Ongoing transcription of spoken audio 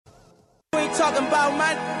talking about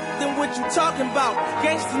my than what you talking about.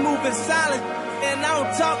 Gangsters moving silent, and I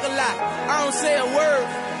don't talk a lot. I don't say a word.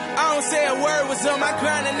 I don't say a word. Was on my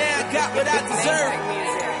grind, and now I got what I deserve.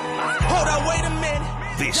 Hold on, wait a minute.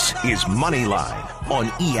 This is Moneyline on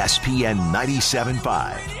ESPN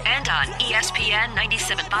 97.5. And on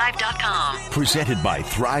ESPN975.com. Presented by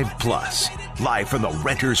Thrive Plus. Live from the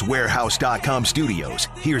renterswarehouse.com studios,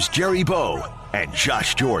 here's Jerry Bow and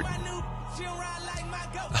Josh Jordan.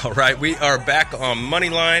 All right, we are back on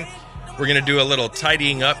Moneyline. We're going to do a little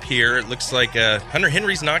tidying up here. It looks like Hunter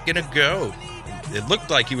Henry's not going to go. It looked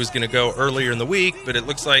like he was going to go earlier in the week, but it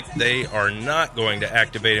looks like they are not going to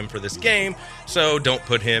activate him for this game, so don't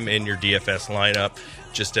put him in your DFS lineup.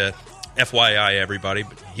 Just a FYI, everybody.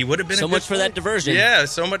 But he would have been so much for that diversion. Yeah,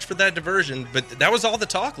 so much for that diversion. But that was all the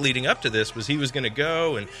talk leading up to this, was he was going to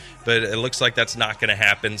go, but it looks like that's not going to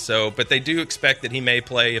happen. But they do expect that he may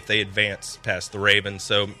play if they advance past the Ravens,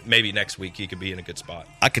 so maybe next week he could be in a good spot.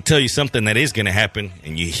 I could tell you something that is going to happen,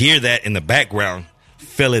 and you hear that in the background.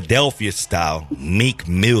 Philadelphia style, Meek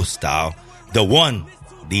Mill style, the one,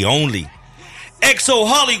 the only. XO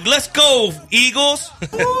Holly, let's go, Eagles.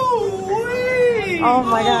 Oh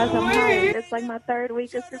my gosh, I'm hyped. It's like my third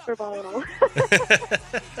week of Super Bowl.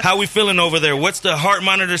 How we feeling over there? What's the heart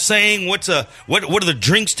monitor saying? What are the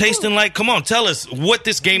drinks tasting like? Come on, tell us what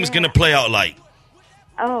this game is going to play out like.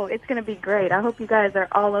 Oh, it's going to be great. I hope you guys are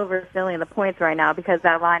all over Philly in the points right now because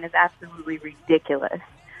that line is absolutely ridiculous.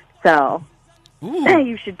 So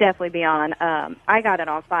you should definitely be on. I got it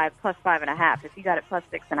on 5 plus 5.5. If you got it plus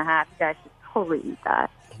 6.5, you guys should totally eat that.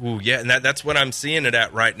 Ooh, yeah, and that's what I'm seeing it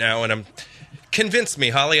at right now, and convince me,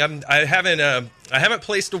 Holly. I haven't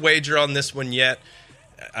placed a wager on this one yet.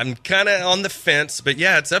 I'm kind of on the fence, but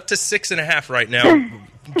yeah, it's up to 6.5 right now.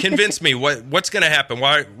 Convince me what's going to happen.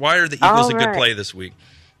 Why are the Eagles a good play this week?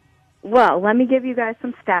 Well, let me give you guys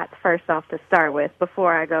some stats first off to start with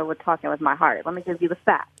before I go with talking with my heart. Let me give you the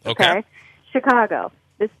facts. Okay? Chicago.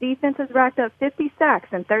 This defense has racked up 50 sacks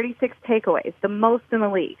and 36 takeaways, the most in the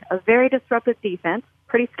league. A very disruptive defense,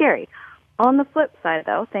 pretty scary. On the flip side,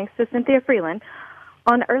 though, thanks to Cynthia Freeland,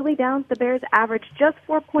 on early downs, the Bears averaged just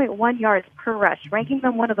 4.1 yards per rush, ranking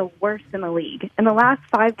them one of the worst in the league. In the last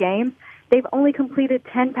 5 games, they've only completed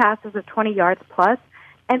 10 passes of 20 yards plus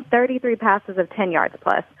and 33 passes of 10 yards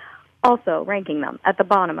plus, also ranking them at the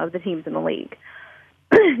bottom of the teams in the league.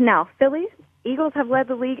 Now, Philly, Eagles have led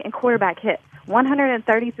the league in quarterback hits,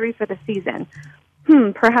 133 for the season.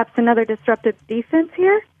 Perhaps another disruptive defense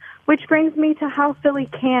here? Which brings me to how Philly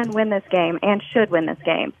can win this game and should win this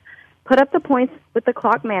game. Put up the points with the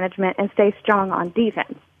clock management and stay strong on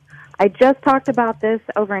defense. I just talked about this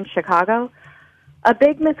over in Chicago. A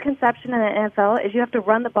big misconception in the NFL is you have to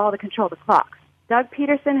run the ball to control the clock. Doug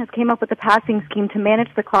Peterson has came up with a passing scheme to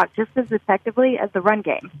manage the clock just as effectively as the run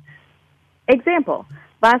game. Example,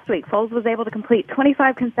 last week, Foles was able to complete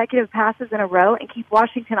 25 consecutive passes in a row and keep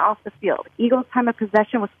Washington off the field. Eagles' time of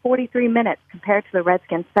possession was 43 minutes compared to the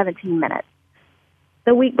Redskins' 17 minutes.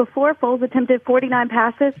 The week before, Foles attempted 49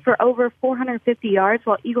 passes for over 450 yards,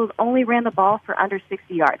 while Eagles only ran the ball for under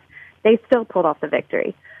 60 yards. They still pulled off the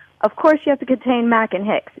victory. Of course, you have to contain Mack and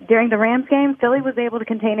Hicks. During the Rams game, Philly was able to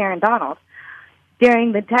contain Aaron Donald.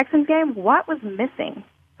 During the Texans game, Watt was missing.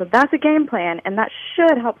 So that's a game plan, and that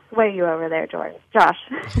should help sway you over there, Josh.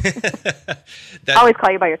 I always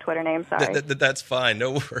call you by your Twitter name, sorry. That's fine,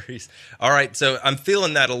 no worries. All right, so I'm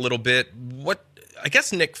feeling that a little bit. I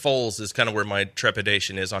guess Nick Foles is kind of where my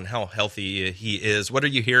trepidation is on how healthy he is. What are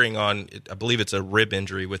you hearing on, I believe it's a rib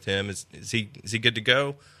injury with him. Is he good to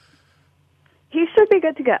go? He should be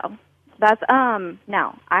good to go. That's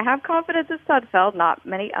now, I have confidence in Sudfeld. Not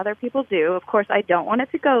many other people do. Of course, I don't want it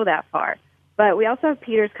to go that far. But we also have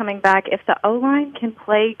Peters coming back. If the O-line can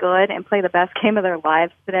play good and play the best game of their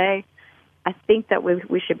lives today, I think that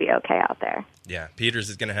we should be okay out there. Yeah, Peters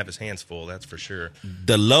is going to have his hands full, that's for sure.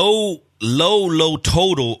 The low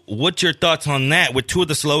total, what's your thoughts on that? With two of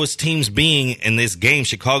the slowest teams being in this game,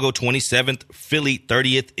 Chicago 27th, Philly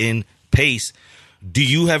 30th in pace. Do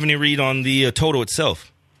you have any read on the total itself?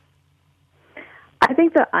 I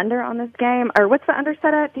think the under on this game, or what's the under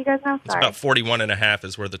set at? Do you guys know? Sorry. It's about 41.5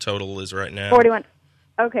 is where the total is right now. 41.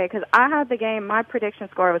 Okay, because I had the game, my prediction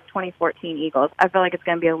score was 2014 Eagles. I feel like it's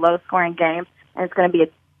going to be a low-scoring game, and it's going to be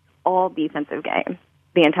an all-defensive game,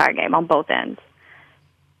 the entire game on both ends.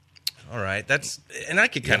 All right, and I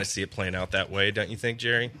could kind of see it playing out that way, don't you think,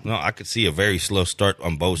 Jerry? No, I could see a very slow start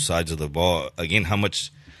on both sides of the ball. Again, how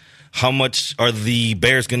much are the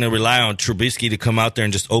Bears going to rely on Trubisky to come out there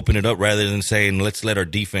and just open it up rather than saying, let's let our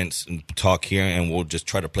defense talk here and we'll just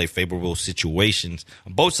try to play favorable situations?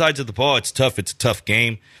 On both sides of the ball, it's tough. It's a tough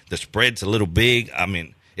game. The spread's a little big. I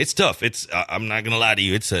mean, it's tough. I'm not gonna lie to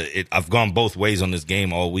you. I've gone both ways on this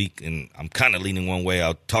game all week, and I'm kind of leaning one way.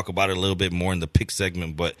 I'll talk about it a little bit more in the pick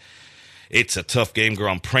segment, but it's a tough game, girl.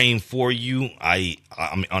 I'm praying for you.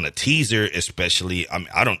 I'm on a teaser, especially.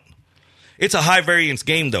 It's a high variance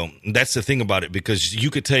game, though. That's the thing about it, because you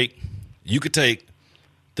could take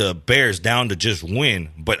the Bears down to just win,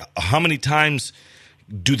 but how many times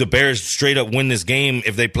do the Bears straight up win this game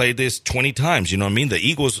if they played this 20 times? You know what I mean? The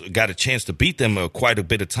Eagles got a chance to beat them quite a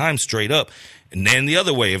bit of times straight up. And then the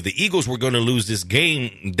other way, if the Eagles were going to lose this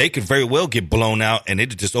game, they could very well get blown out, and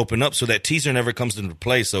it'd just open up, so that teaser never comes into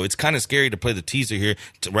play. So it's kind of scary to play the teaser here,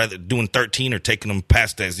 to rather doing 13 or taking them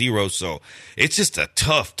past that 0. So it's just a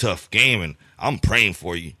tough game, and I'm praying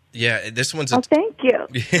for you. Yeah, this one's thank you.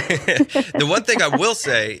 The one thing I will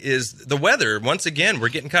say is the weather. Once again, we're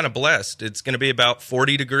getting kind of blessed. It's going to be about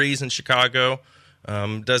 40 degrees in Chicago.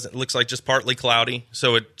 Looks like just partly cloudy.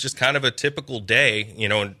 So it's just kind of a typical day,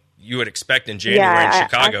 and you would expect in January in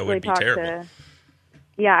Chicago would be terrible.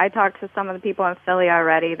 I talked to some of the people in Philly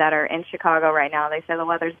already that are in Chicago right now. They say the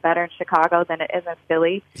weather's better in Chicago than it is in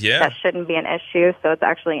Philly. Yeah. That shouldn't be an issue, so it's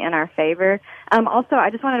actually in our favor. Also,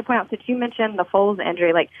 I just wanted to point out that you mentioned the Foles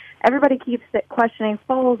injury. Like, everybody keeps questioning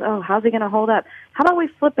Foles, how's he going to hold up? How about we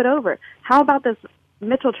flip it over? How about this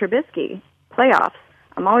Mitchell Trubisky playoffs?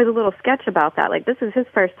 I'm always a little sketch about that. Like, this is his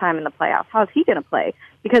first time in the playoffs. How is he going to play?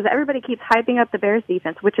 Because everybody keeps hyping up the Bears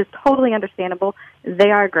defense, which is totally understandable.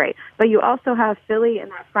 They are great. But you also have Philly in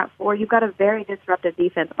that front four. You've got a very disruptive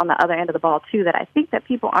defense on the other end of the ball, too, that I think that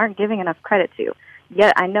people aren't giving enough credit to.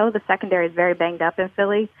 Yet I know the secondary is very banged up in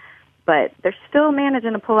Philly, but they're still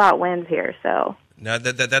managing to pull out wins here. So no,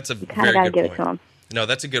 that's a very good give point. It to them. No,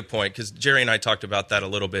 that's a good point, because Jerry and I talked about that a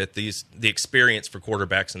little bit. The experience for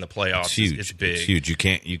quarterbacks in the playoffs is big. It's huge.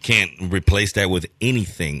 You can't replace that with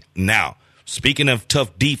anything. Now, speaking of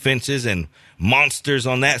tough defenses and monsters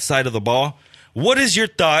on that side of the ball, what is your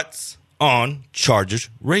thoughts on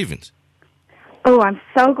Chargers-Ravens? Oh, I'm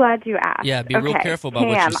so glad you asked. Yeah, be real careful about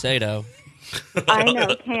what you say, though. I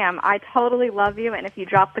know, Cam. I totally love you, and if you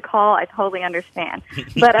drop the call, I totally understand.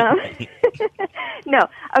 But, no.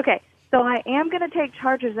 Okay. So I am going to take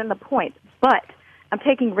Chargers in the points, but I'm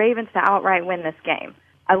taking Ravens to outright win this game.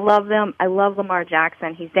 I love them. I love Lamar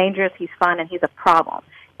Jackson. He's dangerous, he's fun, and he's a problem.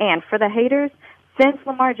 And for the haters, since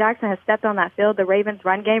Lamar Jackson has stepped on that field, the Ravens'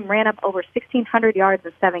 run game ran up over 1,600 yards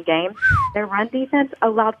in 7 games. Their run defense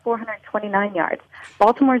allowed 429 yards.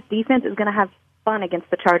 Baltimore's defense is going to have fun against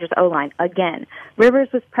the Chargers' O-line again. Rivers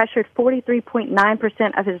was pressured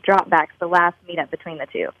 43.9% of his dropbacks the last meetup between the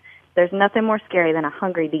two. There's nothing more scary than a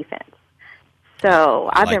hungry defense. So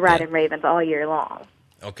I've been riding Ravens all year long.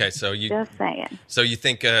 Okay, so just saying. So you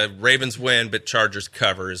think Ravens win, but Chargers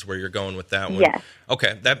cover is where you're going with that one? Yes.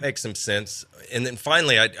 Okay, that makes some sense. And then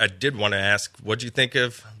finally, I did want to ask, what did you think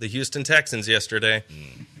of the Houston Texans yesterday?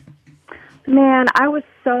 Man, I was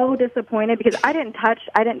so disappointed because I didn't touch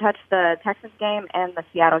the Texans game and the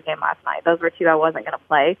Seattle game last night. Those were two I wasn't going to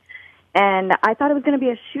play. And I thought it was going to be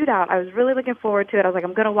a shootout. I was really looking forward to it. I was like,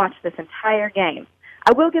 I'm going to watch this entire game.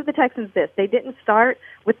 I will give the Texans this. They didn't start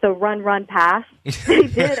with the run, pass. They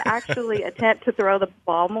did actually attempt to throw the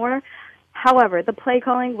ball more. However, the play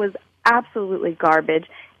calling was absolutely garbage.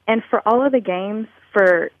 And for all of the games,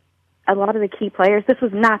 for a lot of the key players, this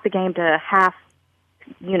was not the game to half,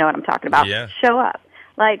 you know what I'm talking about, show up.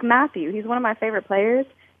 Like Matthew, he's one of my favorite players.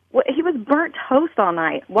 He was burnt toast all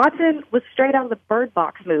night. Watson was straight out of the Bird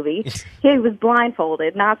Box movie. He was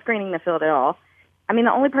blindfolded, not screening the field at all. I mean,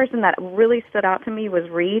 the only person that really stood out to me was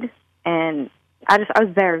Reed, and I was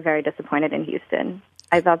very, very disappointed in Houston.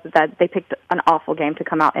 I thought that they picked an awful game to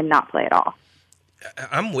come out and not play at all.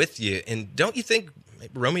 I'm with you. And don't you think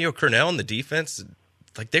Romeo Crennel and the defense,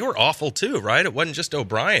 like, they were awful too, right? It wasn't just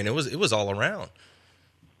O'Brien. It was all around.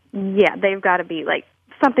 Yeah, they've got to be, like,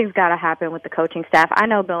 something's got to happen with the coaching staff. I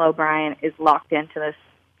know Bill O'Brien is locked into this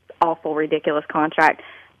awful, ridiculous contract.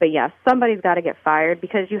 But, yeah, somebody's got to get fired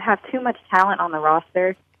because you have too much talent on the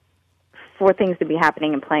roster for things to be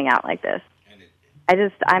happening and playing out like this.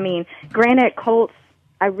 Granted, Colts,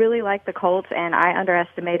 I really like the Colts, and I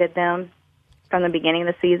underestimated them from the beginning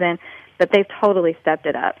of the season, but they've totally stepped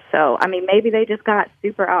it up. So, I mean, maybe they just got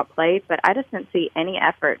super outplayed, but I just didn't see any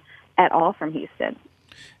effort at all from Houston.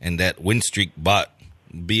 And that win streak bought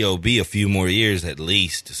B.O.B. a few more years at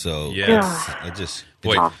least. So,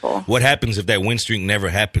 awful. What happens if that win streak never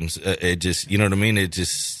happens? It just, you know what I mean? It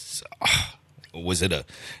just,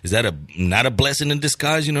 is that not a blessing in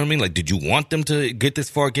disguise? You know what I mean? Like, did you want them to get this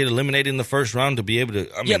far, get eliminated in the first round to be able to?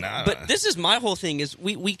 But this is my whole thing is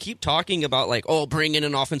we keep talking about like, bring in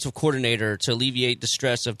an offensive coordinator to alleviate the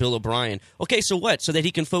stress of Bill O'Brien. Okay, so what? So that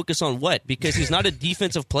he can focus on what? Because he's not a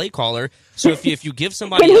defensive play caller. So if you give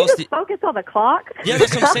somebody can else, he just focus on the clock. Yeah,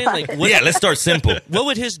 that's what I'm saying. Like, let's start simple. What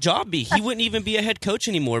would his job be? He wouldn't even be a head coach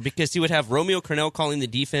anymore because he would have Romeo Crennel calling the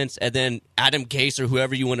defense, and then Adam Gase or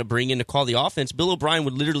whoever you want to bring in to call the offense. Bill O'Brien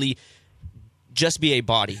would literally just be a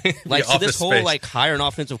body. Like, so this whole like hire an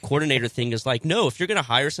offensive coordinator thing is like, no, if you're going to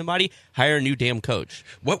hire somebody, hire a new damn coach.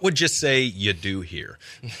 What would you say you do here?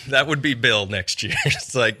 That would be Bill next year.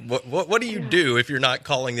 It's like, what do you do if you're not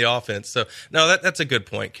calling the offense? So no, that's a good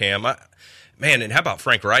point, Cam. Man, and how about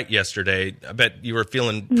Frank Wright yesterday? I bet you were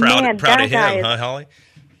feeling proud of him, huh, Holly?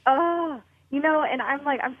 Oh, and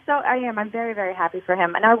I'm very, very happy for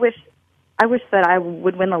him. And I wish that I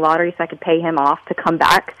would win the lottery so I could pay him off to come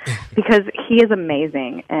back because he is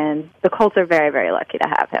amazing. And the Colts are very, very lucky to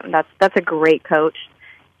have him. That's a great coach.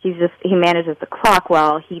 He manages the clock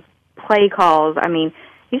well. He play calls. I mean,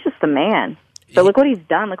 he's just the man. So look what he's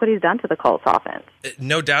done. Look what he's done to the Colts offense.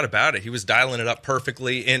 No doubt about it. He was dialing it up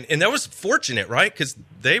perfectly. And that was fortunate, right? Because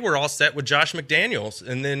they were all set with Josh McDaniels.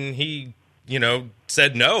 And then he,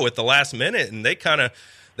 said no at the last minute. And they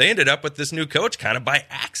ended up with this new coach kind of by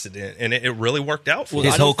accident. And it really worked out for them.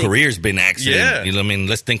 His whole career's been accident. Yeah. You know what I mean?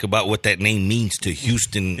 Let's think about what that name means to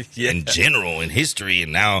Houston in general, in history.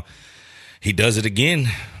 And now he does it again.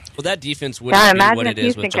 Well, that defense wouldn't be what it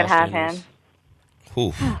is Houston with could Josh have Daniels. him.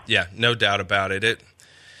 Yeah, no doubt about it.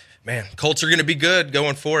 Man, Colts are going to be good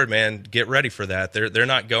going forward, man. Get ready for that. They're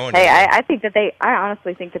not going. Hey, I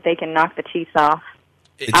honestly think that they can knock the Chiefs off.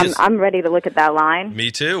 I'm ready to look at that line.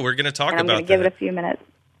 Me too. We're going to talk about that. I'm going to give it a few minutes.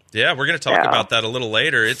 Yeah, we're going to talk about that a little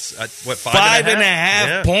later. It's five and a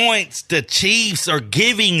half points the Chiefs are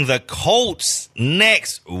giving the Colts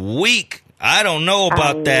next week. I don't know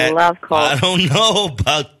about that. Love Colts. I don't know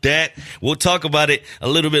about that. We'll talk about it a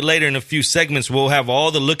little bit later in a few segments. We'll have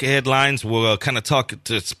all the look-ahead lines. We'll kind of talk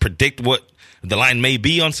to predict what the line may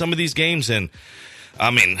be on some of these games. And, I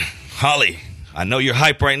mean, Holly, I know you're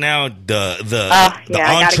hype right now. The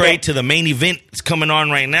entree to the main event is coming on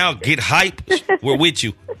right now. Get hype. We're with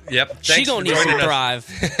you. Yep. She gonna need some drive.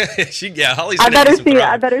 Holly's I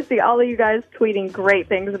better see all of you guys tweeting great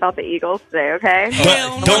things about the Eagles today, okay?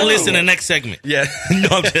 Don't listen to the next segment. Yeah.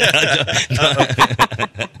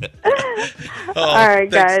 All right,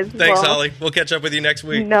 guys. Thanks, Holly. We'll catch up with you next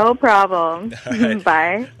week. No problem. Right.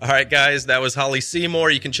 Bye. All right, guys. That was Holly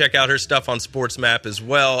Seymour. You can check out her stuff on SportsMap as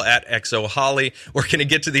well at XO Holly. We're going to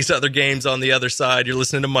get to these other games on the other side. You're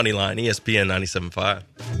listening to Moneyline, ESPN 97.5.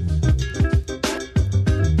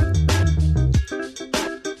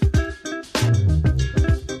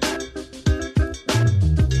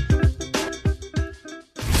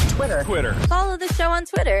 Twitter. Follow the show on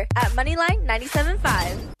Twitter at Moneyline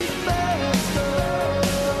 97.5.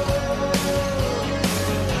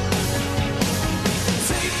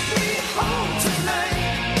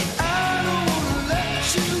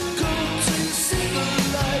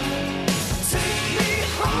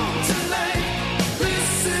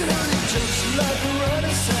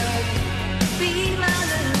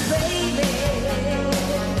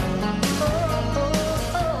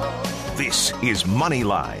 This is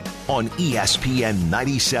Moneyline on ESPN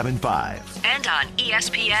 97.5. And on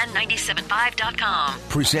ESPN975.com.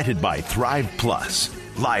 Presented by Thrive Plus.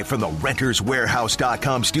 Live from the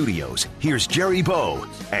renterswarehouse.com studios, here's Jerry Bow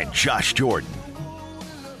and Josh Jordan.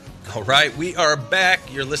 All right, we are back.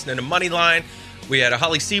 You're listening to Moneyline. We had a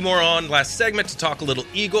Holly Seymour on last segment to talk a little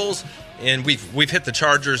Eagles. And we've hit the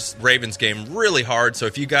Chargers-Ravens game really hard, so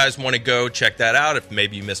if you guys want to go check that out, if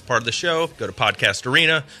maybe you missed part of the show, go to Podcast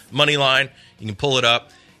Arena, Moneyline. You can pull it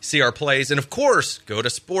up, see our plays. And, of course, go to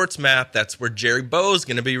SportsMap. That's where Jerry Bowe's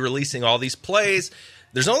going to be releasing all these plays.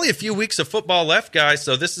 There's only a few weeks of football left, guys,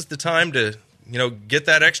 so this is the time to get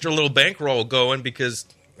that extra little bankroll going because,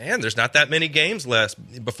 man, there's not that many games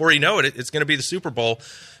left. Before you know it, it's going to be the Super Bowl.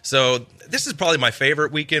 So this is probably my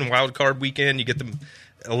favorite weekend, wild card weekend. You get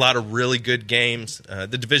a lot of really good games. The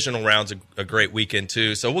divisional round's a great weekend,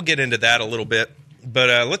 too. So we'll get into that a little bit.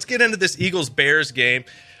 But let's get into this Eagles-Bears game.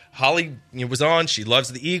 Holly was on. She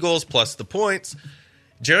loves the Eagles plus the points.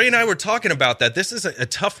 Jerry and I were talking about that. This is a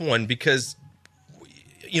tough one because,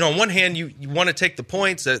 on one hand, you want to take the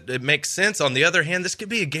points. It makes sense. On the other hand, this could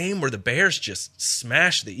be a game where the Bears just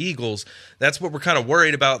smash the Eagles. That's what we're kind of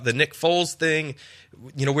worried about, the Nick Foles thing.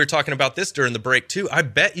 We were talking about this during the break, too. I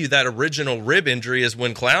bet you that original rib injury is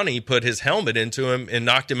when Clowney put his helmet into him and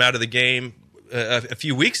knocked him out of the game a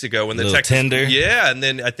few weeks ago when the little Texans tender. Yeah, and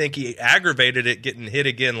then I think he aggravated it getting hit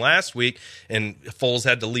again last week, and Foles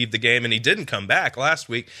had to leave the game, and he didn't come back last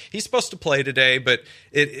week. He's supposed to play today, but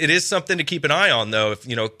it is something to keep an eye on, though. If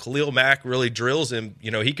Khalil Mack really drills him,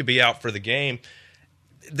 he could be out for the game.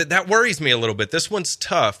 That worries me a little bit. This one's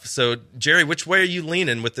tough. So, Jerry, which way are you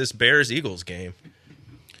leaning with this Bears-Eagles game?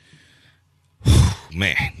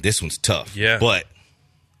 Man, this one's tough. Yeah. But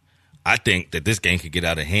I think that this game could get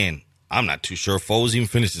out of hand. I'm not too sure Foles even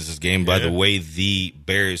finishes this game by the way the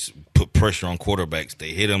Bears put pressure on quarterbacks.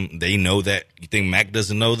 They hit him. They know that. You think Mac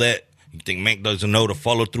doesn't know that? You think Mac doesn't know to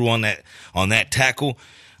follow through on that tackle?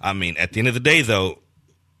 I mean, at the end of the day, though,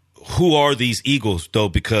 who are these Eagles, though?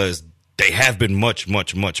 Because they have been much,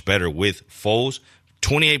 much, much better with Foles.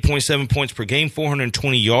 28.7 points per game,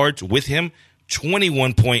 420 yards with him,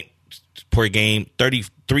 21 points per game,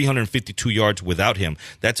 352 yards without him.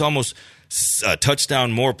 That's almost a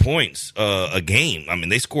touchdown more points a game. I mean,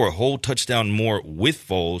 they score a whole touchdown more with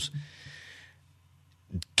Foles.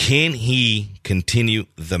 Can he continue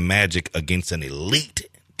the magic against an elite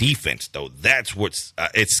defense, though? That's what's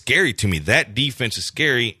it's scary to me. That defense is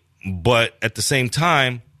scary, but at the same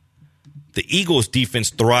time, the Eagles' defense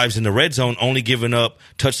thrives in the red zone, only giving up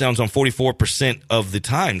touchdowns on 44% of the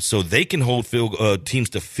time. So they can hold teams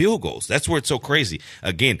to field goals. That's where it's so crazy.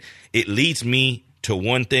 Again, it leads me to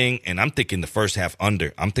one thing, and I'm thinking the first half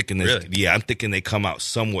under. I'm thinking this. Really? Yeah, I'm thinking they come out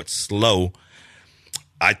somewhat slow.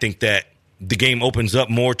 I think that the game opens up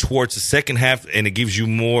more towards the second half, and it gives you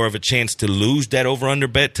more of a chance to lose that over-under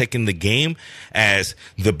bet, taking the game. As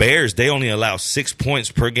the Bears, they only allow 6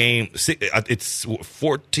 points per game. It's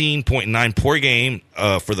 14.9 per game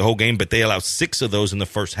for the whole game, but they allow 6 of those in the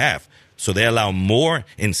first half. So they allow more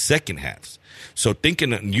in second halves. So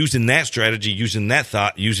using that strategy, using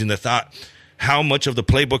the thought, how much of the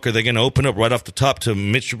playbook are they going to open up right off the top to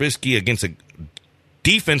Mitch Trubisky against a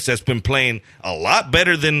defense that's been playing a lot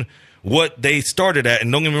better than what they started at?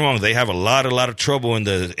 And don't get me wrong, they have a lot of trouble in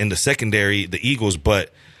the secondary, the Eagles,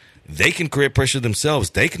 but they can create pressure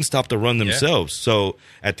themselves. They can stop the run themselves. Yeah. So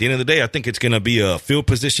at the end of the day, I think it's going to be a field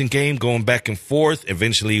position game going back and forth.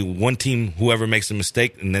 Eventually, one team, whoever makes a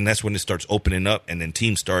mistake, and then that's when it starts opening up, and then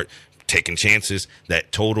teams start taking chances.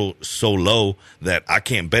 That total so low that I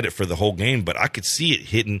can't bet it for the whole game, but I could see it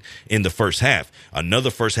hitting in the first half. Another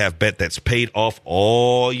first half bet that's paid off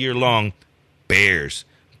all year long, Bears.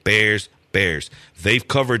 They've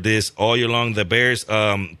covered this all year long. The Bears,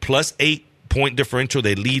 plus 8 point differential.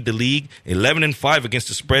 They lead the league 11-5 against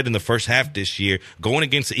the spread in the first half this year, going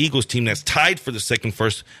against the Eagles team that's tied for the second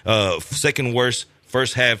worst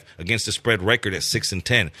first half against the spread record at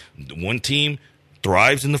 6-10. One team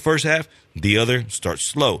thrives in the first half, the other starts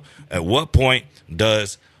slow. At what point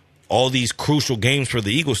does all these crucial games for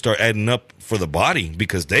the Eagles start adding up for the body?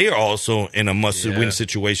 Because they are also in a must-win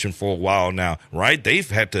situation for a while now, right? They've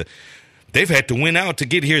had to win out to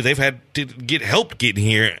get here. They've had to get help getting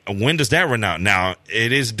here. When does that run out? Now,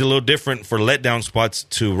 it is a little different for letdown spots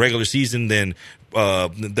to regular season than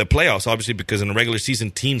the playoffs, obviously, because in the regular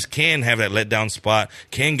season, teams can have that letdown spot,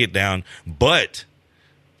 can get down. But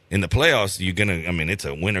in the playoffs, it's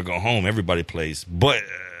a win or go home. Everybody plays. But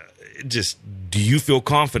just, do you feel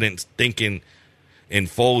confident thinking in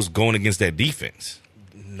Foles going against that defense?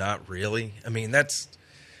 Not really. I mean,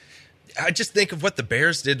 I just think of what the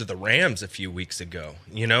Bears did to the Rams a few weeks ago,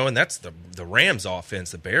 and that's the Rams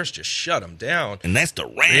offense. The Bears just shut them down. And that's the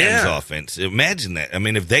Rams offense. Imagine that. I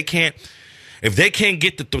mean, if they can't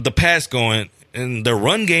get the pass going and their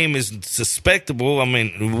run game is suspectable, I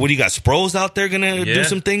mean, what do you got? Sproles out there going to do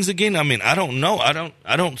some things again? I mean, I don't know.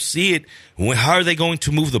 I don't see it. How are they going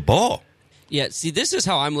to move the ball? Yeah, see, this is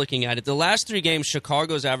how I'm looking at it. The last 3 games,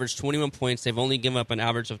 Chicago's averaged 21 points. They've only given up an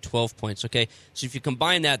average of 12 points, okay? So if you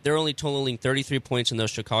combine that, they're only totaling 33 points in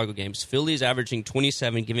those Chicago games. Philly's averaging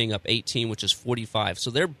 27, giving up 18, which is 45.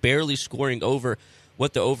 So they're barely scoring over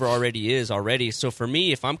what the over already is already. So for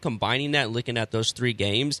me, if I'm combining that and looking at those 3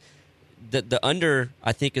 games, the under,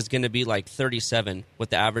 I think, is going to be like 37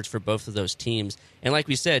 with the average for both of those teams. And like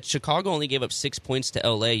we said, Chicago only gave up 6 points to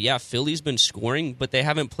L.A. Yeah, Philly's been scoring, but they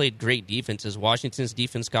haven't played great defenses. Washington's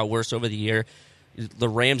defense got worse over the year. The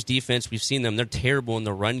Rams' defense, we've seen them. They're terrible in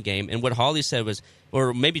the run game. And what Holly said was,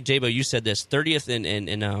 or maybe, J-Bo, you said this, 30th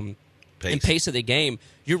in pace of the game.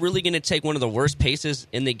 You're really going to take one of the worst paces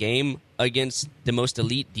in the game against the most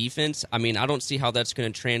elite defense? I mean, I don't see how that's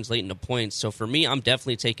going to translate into points. So for me, I'm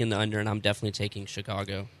definitely taking the under, and I'm definitely taking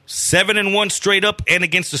Chicago. 7-1 straight up and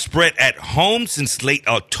against the spread at home since late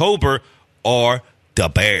October are the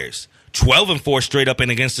Bears. 12-4 straight up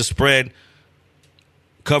and against the spread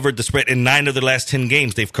covered the spread. In 9 of the last 10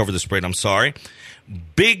 games, they've covered the spread. I'm sorry.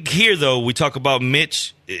 Big here, though. We talk about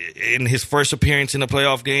Mitch in his first appearance in a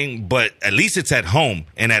playoff game, but at least it's at home.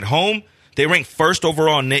 And at home, they rank first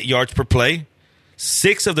overall in net yards per play.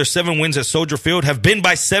 6 of their 7 wins at Soldier Field have been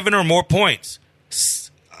by 7 or more points.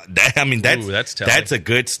 That's a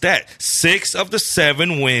good stat. 6 of the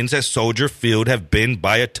 7 wins at Soldier Field have been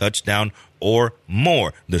by a touchdown or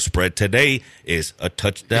more. The spread today is a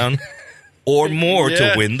touchdown or more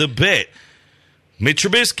to win the bet. Mitch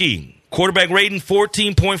Trubisky, quarterback rating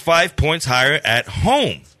 14.5 points higher at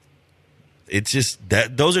home. It's just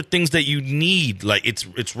that those are things that you need. Like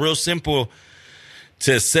it's real simple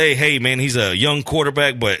to say, hey man, he's a young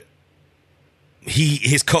quarterback, but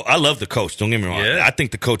his coach. I love the coach. Don't get me wrong. Yeah. I think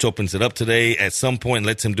the coach opens it up today at some point and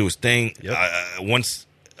lets him do his thing. Yep. Once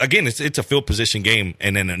again, it's a field position game,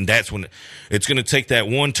 and that's when it's going to take that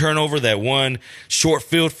one turnover, that one short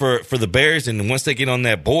field for the Bears, and once they get on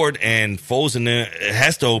that board and Foles in there, it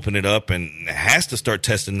has to open it up and has to start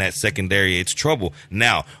testing that secondary. It's trouble.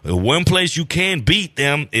 Now, the one place you can beat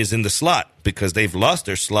them is in the slot because they've lost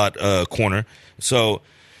their slot corner. So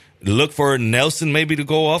look for Nelson maybe to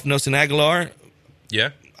go off, Nelson Aguilar. Yeah.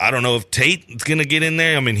 I don't know if Tate's going to get in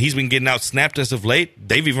there. I mean, he's been getting out snapped as of late.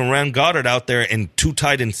 They've even ran Goddard out there in 2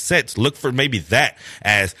 tight end sets. Look for maybe that,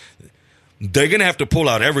 as they're going to have to pull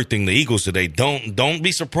out everything, the Eagles today. Don't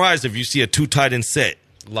be surprised if you see a 2 tight end set.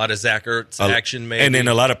 A lot of Zach Ertz action, maybe. And then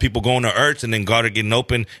a lot of people going to Ertz and then Goddard getting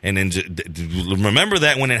open. And then remember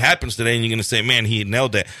that when it happens today and you're going to say, man, he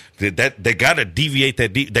nailed that. They got to deviate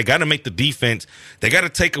that. They got to make the defense. They got to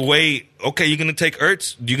take away. Okay, you're going to take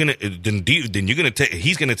Ertz. You're going to then you're going to take.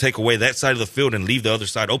 He's going to take away that side of the field and leave the other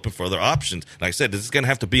side open for other options. Like I said, this is going to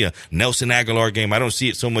have to be a Nelson Aguilar game. I don't see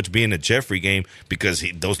it so much being a Jeffrey game because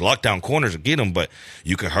those lockdown corners will get him. But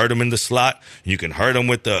you can hurt him in the slot. You can hurt him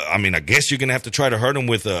with the. I mean, I guess you're going to have to try to hurt him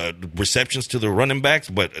with receptions to the running backs.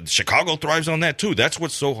 But Chicago thrives on that too. That's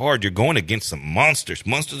what's so hard. You're going against some monsters.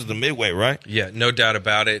 Monsters of the Midway, right? Yeah, no doubt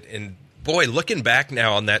about it. And boy, looking back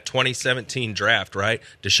now on that 2017 draft, right?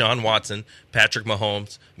 Deshaun Watson, Patrick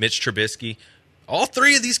Mahomes, Mitch Trubisky, all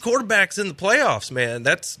 3 of these quarterbacks in the playoffs, man.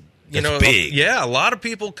 That's big. Yeah, a lot of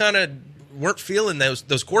people kind of weren't feeling those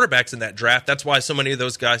quarterbacks in that draft. That's why so many of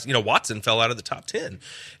those guys, Watson fell out of the top 10.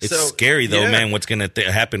 It's scary, though, man, what's going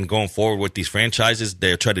to happen going forward with these franchises.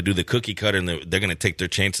 They're trying to do the cookie cutter, and they're going to take their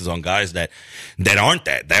chances on guys that aren't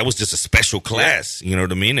that. That was just a special class, you know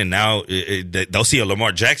what I mean? And now they'll see a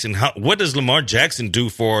Lamar Jackson. What does Lamar Jackson do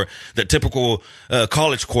for the typical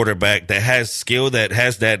college quarterback that has skill, that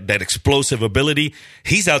has that explosive ability?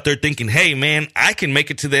 He's out there thinking, hey, man, I can make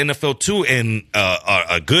it to the NFL too, and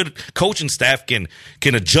a good coaching staff can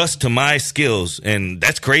adjust to my skills. And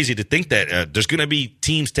that's crazy to think that there's going to be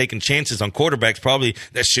teams taking chances on quarterbacks probably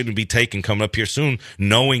that shouldn't be taken coming up here soon,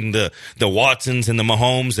 knowing the Watsons and the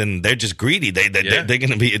Mahomes, and they're just greedy. They're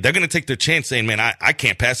going to take their chance saying, man, I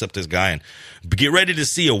can't pass up this guy. And get ready to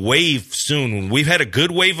see a wave soon. We've had a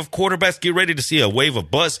good wave of quarterbacks. Get ready to see a wave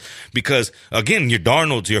of bust because, again, your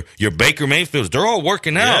Darnolds, your Baker Mayfields, they're all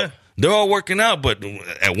working out. Yeah. They're all working out, but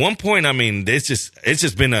at one point, I mean, it's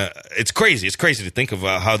just been it's crazy. It's crazy to think of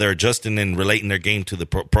how they're adjusting and relating their game to the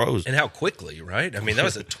pros. And how quickly, right? I mean, that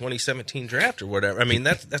was a 2017 draft or whatever. I mean,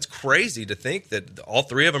 that's crazy to think that all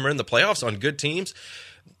 3 of them are in the playoffs on good teams.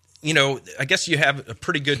 I guess you have a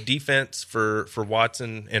pretty good defense for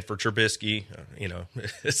Watson and for Trubisky,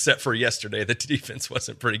 except for yesterday, the defense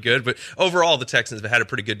wasn't pretty good. But overall, the Texans have had a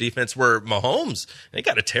pretty good defense where Mahomes, they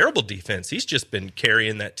got a terrible defense. He's just been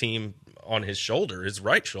carrying that team on his shoulder, his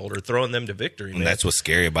right shoulder, throwing them to victory. And that's what's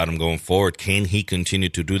scary about him going forward. Can he continue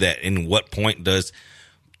to do that? And what point does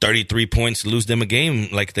 33 points lose them a game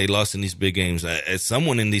like they lost in these big games? As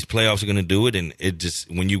someone in these playoffs are going to do it, and it just,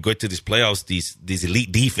 when you get to these playoffs, these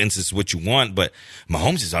elite defenses is what you want, but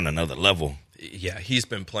Mahomes is on another level. Yeah, he's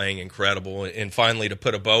been playing incredible. And finally, to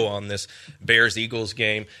put a bow on this Bears-Eagles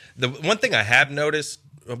game, the one thing I have noticed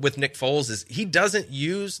with Nick Foles is he doesn't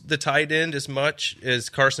use the tight end as much as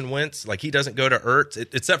Carson Wentz. Like, he doesn't go to Ertz,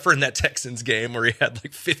 except for in that Texans game where he had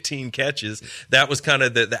like 15 catches. That was kind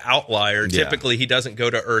of the outlier. Yeah. Typically, he doesn't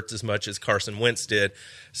go to Ertz as much as Carson Wentz did.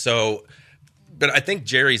 So, but I think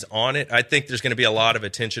Jerry's on it. I think there's going to be a lot of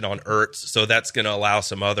attention on Ertz, so that's going to allow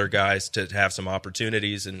some other guys to have some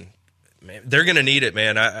opportunities, and man, they're going to need it,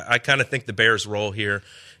 man. I kind of think the Bears roll here.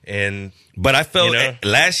 But I felt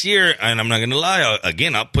last year, and I'm not gonna lie.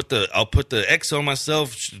 Again, I'll put the X on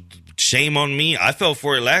myself. Shame on me. I fell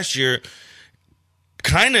for it last year,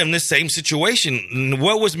 kind of in this same situation.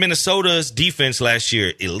 What was Minnesota's defense last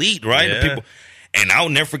year? Elite, right? Yeah. People, And I'll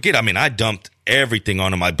never forget. I mean, I dumped everything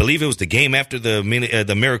on them. I believe it was the game after the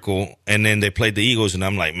Miracle, and then they played the Eagles, and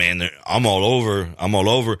I'm like, man, I'm all over.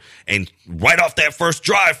 And right off that first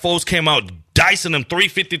drive, Foles came out dicing them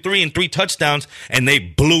 353 and 3 touchdowns, and they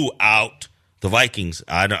blew out the Vikings.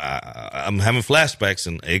 I'm having flashbacks,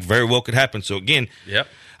 and it very well could happen. So, again,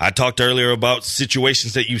 I talked earlier about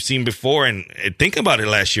situations that you've seen before, and think about it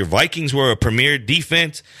last year. Vikings were a premier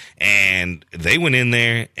defense, and they went in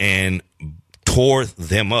there and tore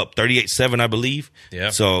them up, 38-7, I believe.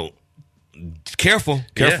 Yeah. So careful.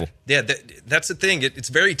 Yeah, that's the thing. It's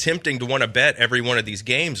very tempting to want to bet every one of these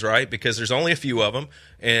games, right? Because there's only a few of them,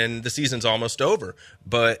 and the season's almost over.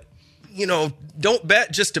 But, don't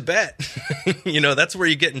bet just to bet. That's where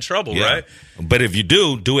you get in trouble, right? But if you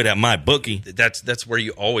do it at MyBookie. That's where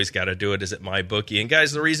you always got to do it, is at MyBookie. And,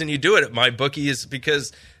 guys, the reason you do it at MyBookie is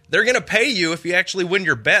because they're going to pay you if you actually win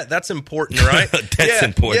your bet. That's important, right? That's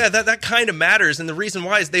important. Yeah, that kind of matters. And the reason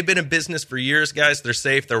why is they've been in business for years, guys. They're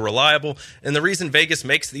safe. They're reliable. And the reason Vegas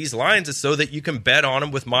makes these lines is so that you can bet on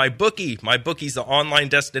them with MyBookie. MyBookie's the online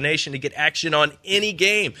destination to get action on any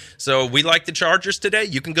game. So we like the Chargers today.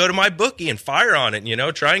 You can go to MyBookie and fire on it.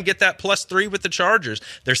 Try and get that +3 with the Chargers.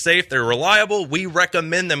 They're safe. They're reliable. We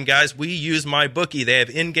recommend them, guys. We use MyBookie. They have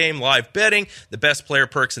in-game live betting, the best player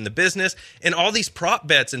perks in the business, and all these prop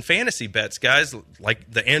bets and fantasy bets, guys,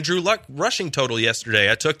 like the Andrew Luck rushing total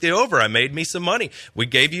yesterday. I took the over. I made me some money. We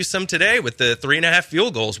gave you some today with the 3.5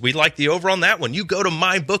 field goals. We like the over on that one. You go to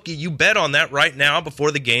MyBookie. You bet on that right now before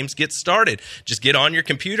the games get started. Just get on your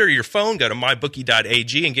computer or your phone, go to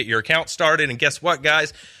mybookie.ag and get your account started. And guess what,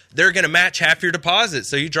 guys? They're going to match half your deposit.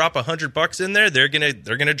 So you drop $100 in there, they're going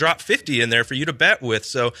to drop 50 in there for you to bet with.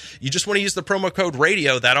 So you just want to use the promo code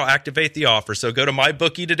radio. That'll activate the offer. So go to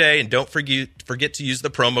MyBookie today, and don't forget to use the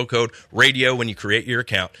promo code radio when you create your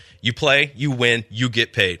account. You play, you win, you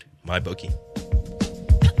get paid. MyBookie.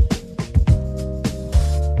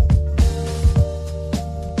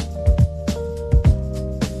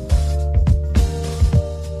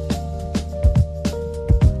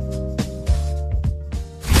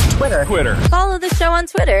 Twitter. Follow the show on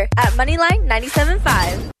Twitter at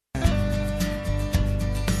Moneyline975.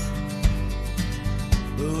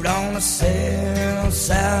 But on the south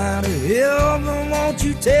side of heaven, won't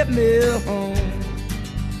you take me home?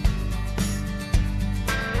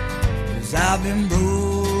 'Cause I've been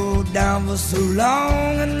broke down for so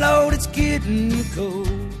long, and Lord, it's getting cold.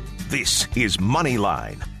 This is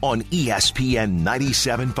Moneyline on ESPN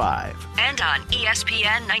 97.5. And on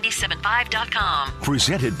ESPN975.com.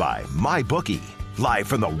 Presented by MyBookie. Live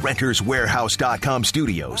from the RentersWarehouse.com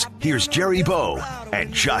studios, here's Jerry Bow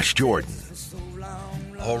and Josh Jordan.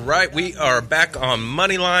 All right, we are back on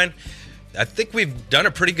Moneyline. I think we've done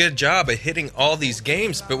a pretty good job of hitting all these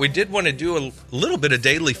games, but we did want to do a little bit of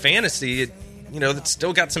daily fantasy. That's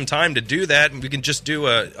still got some time to do that, and we can just do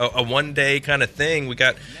a one-day kind of thing. We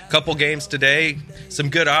got a couple games today, some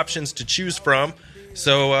good options to choose from.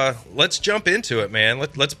 So let's jump into it, man.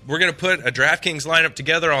 We're going to put a DraftKings lineup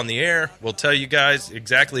together on the air. We'll tell you guys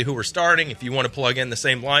exactly who we're starting. If you want to plug in the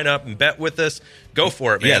same lineup and bet with us, go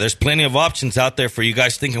for it, man. Yeah, there's plenty of options out there for you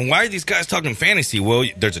guys thinking, why are these guys talking fantasy? Well,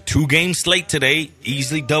 there's a 2-game slate today.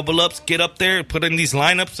 Easily double ups. Get up there, put in these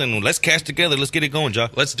lineups, and let's cash together. Let's get it going, Joe.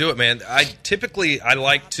 Let's do it, man. I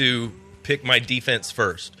like to pick my defense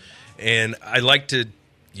first. And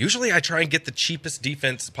usually I try and get the cheapest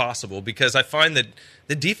defense possible, because I find that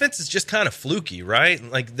the defense is just kind of fluky, right?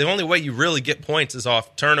 Like, the only way you really get points is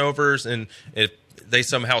off turnovers, and if they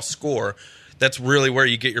somehow score, that's really where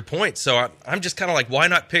you get your points. So I'm just kind of like, why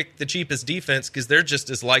not pick the cheapest defense? Because they're just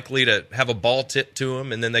as likely to have a ball tipped to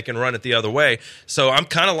them, and then they can run it the other way. So I'm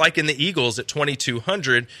kind of liking the Eagles at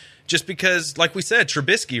 2,200. Just because, like we said,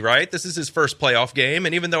 Trubisky, right? This is his first playoff game,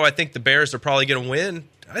 and even though I think the Bears are probably going to win,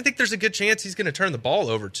 I think there's a good chance he's going to turn the ball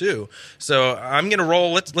over too. So I'm going to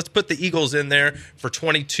roll. Let's put the Eagles in there for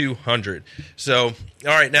 2,200. So, all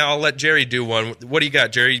right, now I'll let Jerry do one. What do you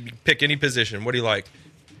got, Jerry? Pick any position. What do you like?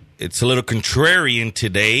 It's a little contrarian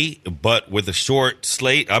today, but with a short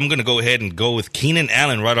slate, I'm going to go ahead and go with Keenan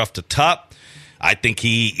Allen right off the top. I think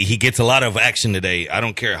he gets a lot of action today. I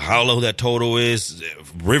don't care how low that total is.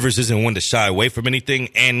 Rivers isn't one to shy away from anything.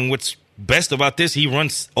 And what's best about this, he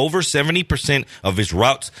runs over 70% of his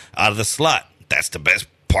routes out of the slot. That's the best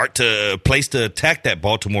place to attack that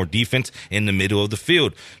Baltimore defense in the middle of the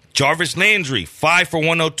field. Jarvis Landry, 5 for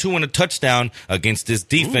 102 and a touchdown against this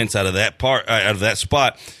defense out of that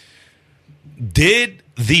spot. Did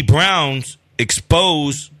the Browns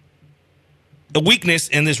expose a weakness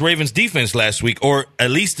in this Ravens defense last week, or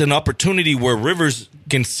at least an opportunity where Rivers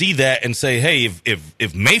can see that and say, hey,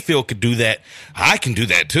 if Mayfield could do that, I can do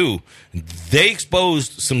that too. They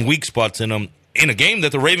exposed some weak spots in them in a game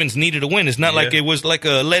that the Ravens needed to win. It's not like it was like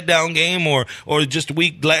a letdown game or just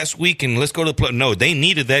weak last week and let's go to the play. No, they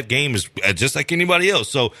needed that game just like anybody else.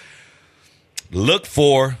 So look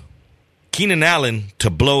for Keenan Allen to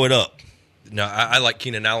blow it up. No, I like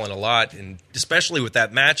Keenan Allen a lot, and especially with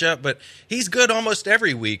that matchup. But he's good almost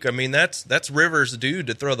every week. I mean, that's Rivers' dude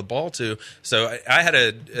to throw the ball to. So I had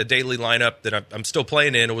a daily lineup that I'm still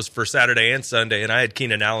playing in. It was for Saturday and Sunday, and I had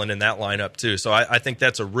Keenan Allen in that lineup too. So I think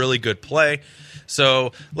that's a really good play.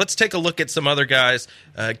 So let's take a look at some other guys.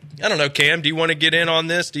 I don't know, Cam, do you want to get in on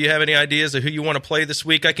this? Do you have any ideas of who you want to play this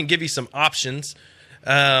week? I can give you some options.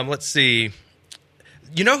 Let's see.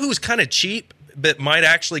 You know who's kind of cheap but might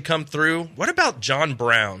actually come through? What about John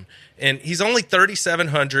Brown? And he's only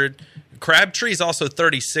 3,700. Crabtree's also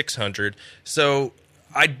 3,600. So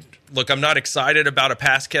I'm not excited about a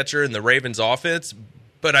pass catcher in the Ravens offense,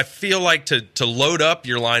 but I feel like to load up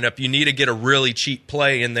your lineup, you need to get a really cheap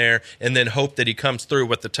play in there and then hope that he comes through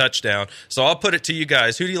with the touchdown. So I'll put it to you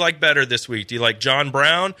guys. Who do you like better this week? Do you like John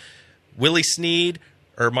Brown, Willie Snead,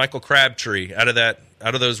 or Michael Crabtree out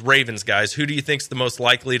of those Ravens guys? Who do you think's the most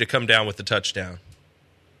likely to come down with the touchdown?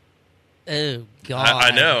 Oh, God.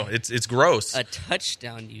 I know. It's gross. A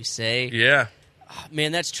touchdown, you say? Yeah. Oh,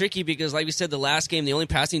 man, that's tricky because, like we said, the last game, the only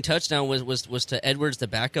passing touchdown was to Edwards, the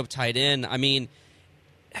backup tight end. I mean,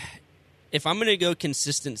 if I'm going to go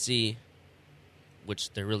consistency,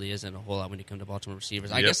 which there really isn't a whole lot when you come to Baltimore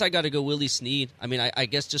receivers, I guess I got to go Willie Snead. I mean, I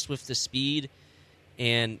guess just with the speed,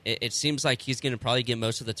 and it seems like he's going to probably get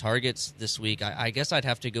most of the targets this week. I guess I'd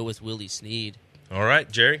have to go with Willie Snead. All right,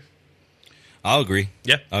 Jerry? I'll agree.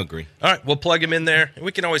 Yeah, I'll agree. All right, we'll plug him in there.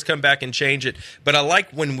 We can always come back and change it. But I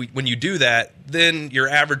like when you do that, then your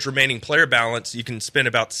average remaining player balance, you can spend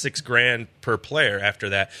about $6,000 per player after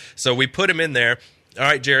that. So we put him in there. All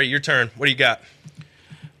right, Jerry, your turn. What do you got?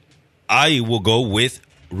 I will go with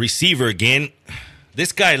receiver again.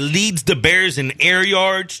 This guy leads the Bears in air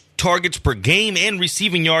yards, targets per game, and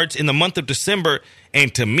receiving yards in the month of December.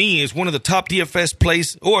 And to me, is one of the top DFS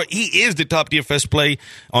plays, or he is the top DFS play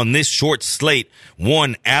on this short slate.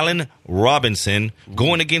 One, Allen Robinson,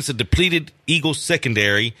 going against a depleted Eagles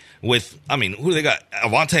secondary with, who do they got?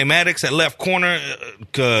 Avonte Maddox at left corner,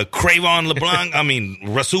 Cravon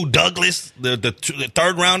LeBlanc, Rasul Douglas, the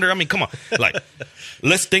third rounder. Come on.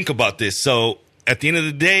 Let's think about this. So, at the end of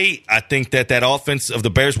the day, I think that offense of the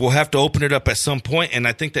Bears will have to open it up at some point, and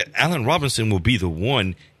I think that Allen Robinson will be the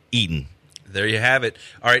one eaten. There you have it.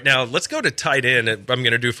 All right, now let's go to tight end. I'm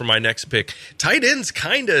going to do for my next pick. Tight end's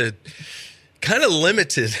kind of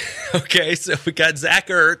limited. Okay, so we got Zach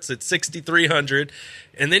Ertz at 6,300,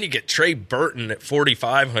 and then you get Trey Burton at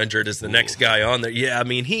 4,500 as the next guy on there. Yeah,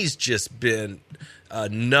 he's just been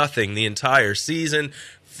nothing the entire season.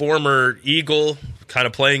 Former Eagle, kind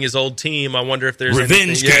of playing his old team. I wonder if there's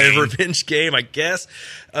revenge game, I guess.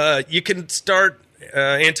 You can start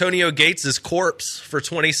Antonio Gates' corpse for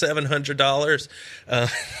 $2,700.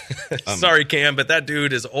 Sorry, Cam, but that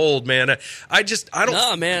dude is old, man. I don't.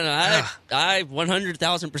 No, man, I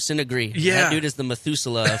 100,000% agree. Yeah, that dude is the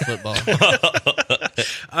Methuselah of football.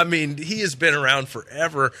 He has been around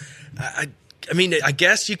forever. I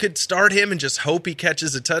guess you could start him and just hope he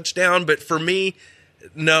catches a touchdown, but for me,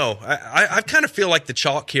 no, I kind of feel like the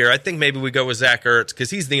chalk here. I think maybe we go with Zach Ertz because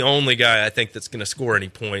he's the only guy I think that's going to score any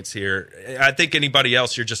points here. I think anybody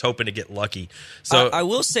else, you're just hoping to get lucky. So I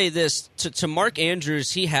will say this to Mark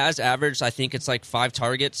Andrews, he has averaged, I think it's like 5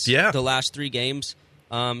 targets the last 3 games.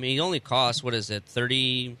 He only costs, what is it,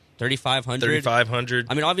 3,500?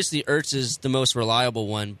 Obviously Ertz is the most reliable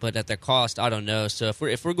one, but at the cost, I don't know. So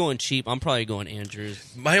if we're going cheap, I'm probably going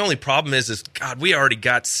Andrews. My only problem is God, we already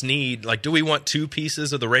got Snead. Do we want 2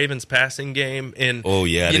 pieces of the Ravens passing game? And I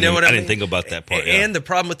didn't think about that part. And the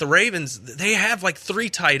problem with the Ravens, they have 3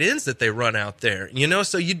 tight ends that they run out there.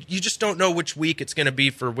 So you just don't know which week it's going to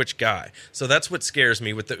be for which guy. So that's what scares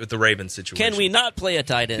me with the Ravens situation. Can we not play a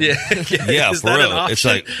tight end? Yeah, for real. It's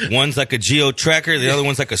one's like a geo tracker, the other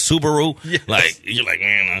one's like a Subaru. Yes. You're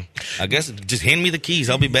man, I guess just hand me the keys.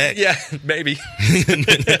 I'll be back. Yeah, maybe. I'm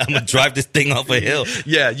going to drive this thing off a hill.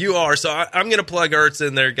 Yeah, you are. So I'm going to plug Ertz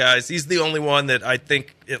in there, guys. He's the only one that I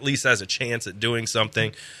think at least has a chance at doing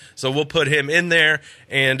something. So we'll put him in there.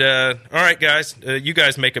 And, all right, guys, you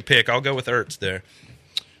guys make a pick. I'll go with Ertz there.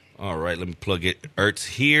 All right, let me plug it. Ertz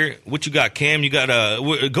here. What you got, Cam? You got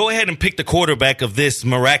go ahead and pick the quarterback of this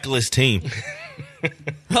miraculous team.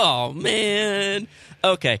 Oh, man.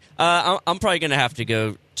 Okay, I'm probably going to have to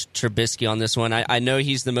go Trubisky on this one. I know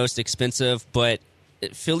he's the most expensive, but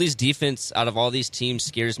Philly's defense out of all these teams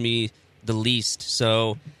scares me the least.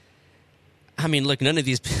 So, I mean, look,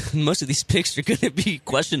 most of these picks are going to be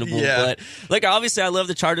questionable. Yeah. But, obviously I love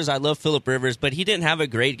the Chargers. I love Phillip Rivers, but he didn't have a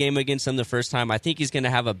great game against them the first time. I think he's going to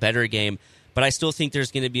have a better game, but I still think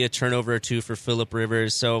there's going to be a turnover or two for Phillip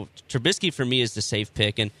Rivers. So Trubisky for me is the safe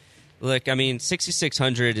pick. And, look, I mean,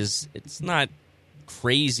 6,600 it's not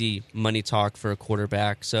crazy money talk for a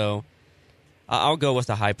quarterback. So I'll go with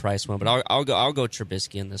the high price one, but I'll go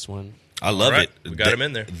Trubisky in this one. I love it. We got him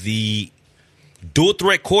in there. The dual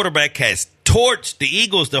threat quarterback has torched the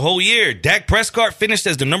Eagles the whole year. Dak Prescott finished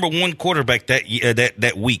as the number 1 quarterback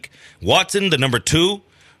that week. Watson, the number 2.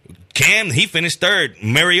 Cam, he finished 3rd.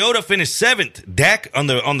 Mariota finished 7th. Dak on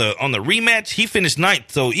the rematch, he finished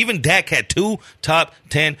 9th. So even Dak had 2 top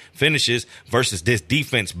 10 finishes versus this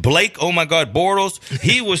defense. Blake, oh my God, Bortles,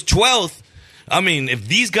 he was 12th. I mean, if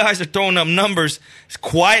these guys are throwing up numbers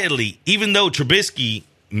quietly, even though Trubisky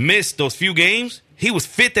missed those few games, he was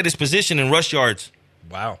 5th at his position in rush yards.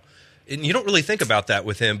 Wow. And you don't really think about that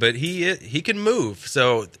with him, but he can move.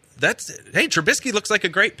 So Trubisky looks like a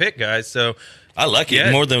great pick, guys. So I like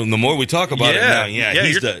it more the more we talk about it now. Yeah,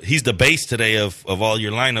 he's the base today of all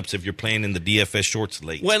your lineups if you're playing in the DFS short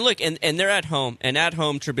slate. Well, look, and they're at home. And at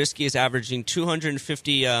home, Trubisky is averaging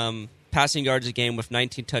 250 passing yards a game with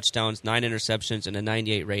 19 touchdowns, 9 interceptions, and a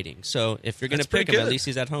 98 rating. So if you're going to pick him, at least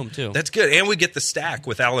he's at home too. That's good. And we get the stack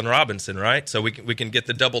with Allen Robinson, right? So we can get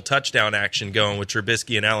the double touchdown action going with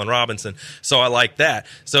Trubisky and Allen Robinson. So I like that.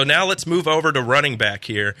 So now let's move over to running back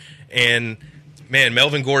here. And, man,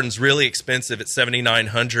 Melvin Gordon's really expensive at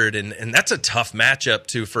 $7,900, and that's a tough matchup,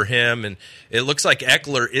 too, for him. And it looks like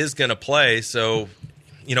Eckler is going to play, so –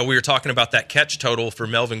 we were talking about that catch total for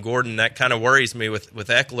Melvin Gordon. That kind of worries me with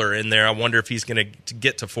Eckler in there. I wonder if he's going to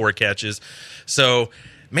get to 4 catches. So,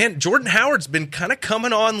 man, Jordan Howard's been kind of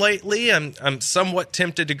coming on lately. I'm somewhat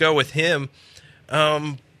tempted to go with him.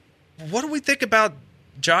 What do we think about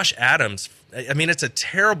Josh Adams? I mean, it's a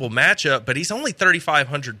terrible matchup, but he's only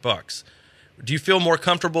 $3,500. Do you feel more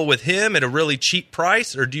comfortable with him at a really cheap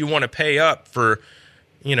price, or do you want to pay up for,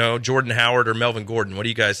 Jordan Howard or Melvin Gordon? What do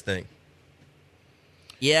you guys think?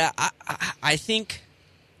 Yeah, I think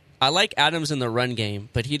I like Adams in the run game,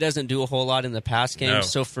 but he doesn't do a whole lot in the pass game. No.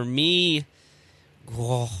 So for me,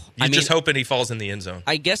 just hoping he falls in the end zone.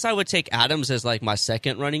 I guess I would take Adams as like my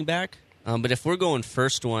second running back. But if we're going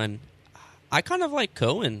first one, I kind of like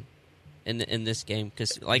Cohen in this game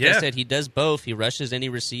because, I said, he does both. He rushes and he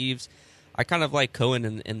receives. I kind of like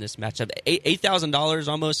Cohen in this matchup. $8,000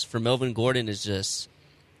 almost for Melvin Gordon is just.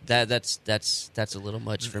 That's a little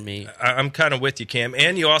much for me. I'm kind of with you, Cam.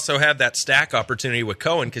 And you also have that stack opportunity with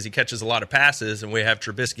Cohen because he catches a lot of passes, and we have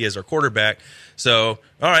Trubisky as our quarterback. So,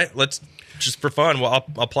 all right, let's just for fun, I'll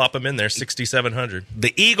plop him in there, 6,700.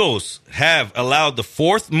 The Eagles have allowed the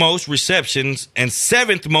 4th most receptions and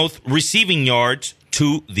 7th most receiving yards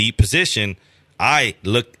to the position.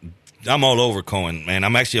 I'm all over Cohen, man.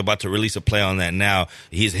 I'm actually about to release a play on that now.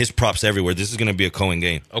 His props everywhere. This is going to be a Cohen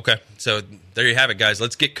game. Okay, so there you have it, guys.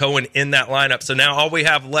 Let's get Cohen in that lineup. So now all we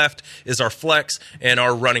have left is our flex and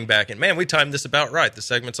our running back. And, man, we timed this about right. The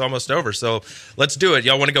segment's almost over, so let's do it.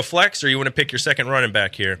 Y'all want to go flex or you want to pick your second running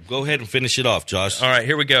back here? Go ahead and finish it off, Josh. All right,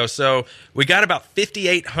 here we go. So we got about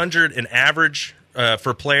 5,800 in average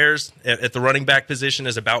for players at the running back position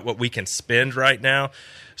is about what we can spend right now.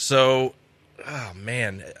 So – oh,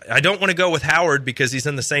 man, I don't want to go with Howard because he's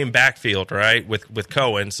in the same backfield, right, with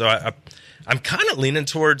Cohen. So I'm kind of leaning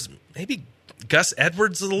towards maybe Gus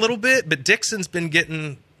Edwards a little bit, but Dixon's been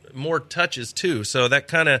getting more touches too. So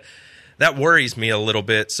that worries me a little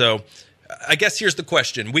bit. So I guess here's the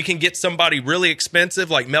question. We can get somebody really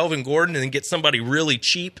expensive like Melvin Gordon and then get somebody really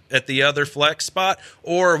cheap at the other flex spot,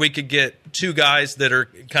 or we could get 2 guys that are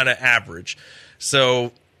kind of average.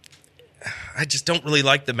 So I just don't really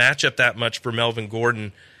like the matchup that much for Melvin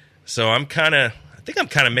Gordon. So I think I'm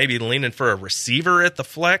kind of maybe leaning for a receiver at the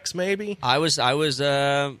flex maybe. I was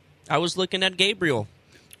looking at Gabriel.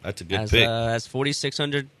 That's a good pick. As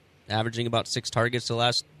 4,600, averaging about 6 targets the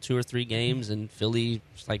last 2 or 3 games, and Philly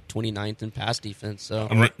like 29th in pass defense. So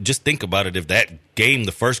I mean, just think about it. If that game,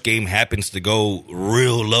 the first game, happens to go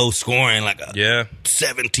real low scoring, like a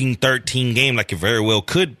 17-13 game, like it very well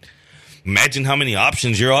could. Imagine how many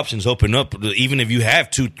your options open up, even if you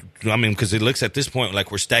have 2. I mean, because it looks at this point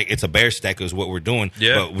like we're stacked. It's a bear stack is what we're doing.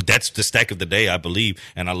 Yeah. But that's the stack of the day, I believe.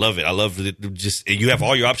 And I love it. I love it. Just you have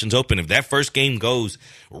all your options open. If that first game goes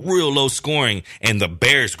real low scoring and the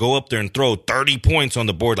Bears go up there and throw 30 points on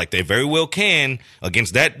the board like they very well can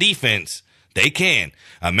against that defense, They can.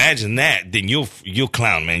 Imagine that. Then you'll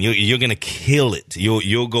clown, man. You're gonna kill it.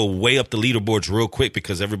 You'll go way up the leaderboards real quick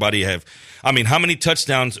because everybody have. I mean, how many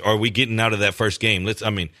touchdowns are we getting out of that first game?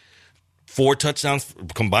 4 touchdowns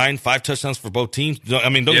combined, 5 touchdowns for both teams. I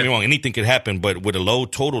mean, don't get me wrong. Anything could happen, but with a low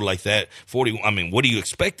total like that, 40. I mean, what are you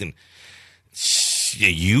expecting?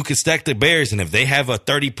 You can stack the Bears, and if they have a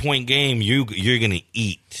 30-point game, you're going to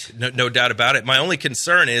eat. No doubt about it. My only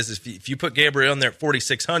concern is if you put Gabriel in there at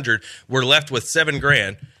 4,600, we're left with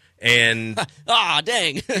 $7,000. And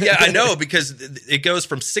dang. Yeah, I know, because it goes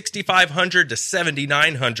from 6,500 to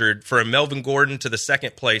 7,900 for a Melvin Gordon to the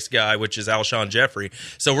second place guy, which is Alshon Jeffrey.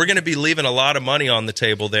 So we're going to be leaving a lot of money on the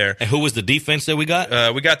table there. And who was the defense that we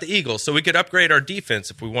got? We got the Eagles, so we could upgrade our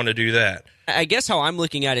defense if we want to do that. I guess how I'm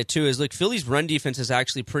looking at it, too, is, look, Philly's run defense is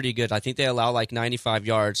actually pretty good. I think they allow, 95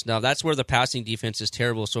 yards. Now, that's where the passing defense is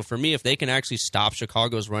terrible. So, for me, if they can actually stop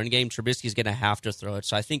Chicago's run game, Trubisky's going to have to throw it.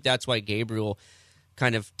 So, I think that's why Gabriel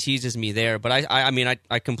kind of teases me there. But,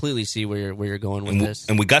 I completely see where you're going with this.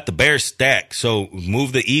 And we got the Bears stacked. So,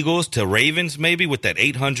 move the Eagles to Ravens maybe with that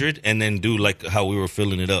 800 and then do like how we were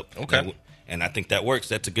filling it up. Okay. And I think that works.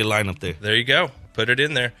 That's a good lineup there. There you go. Put it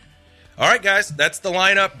in there. All right, guys, that's the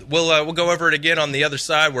lineup. We'll go over it again on the other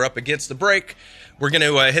side. We're up against the break. We're going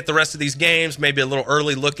to hit the rest of these games, maybe a little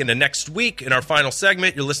early look into next week in our final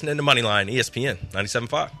segment. You're listening to Moneyline, ESPN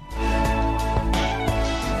 97.5.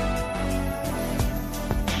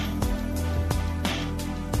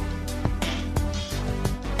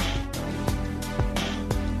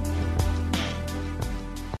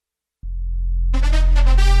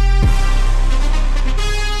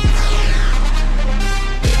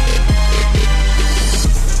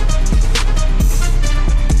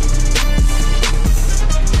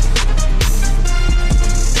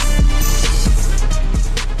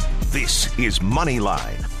 Is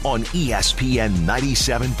Moneyline on ESPN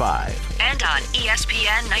 97.5. And on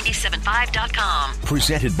ESPN975.com.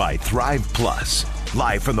 Presented by Thrive Plus.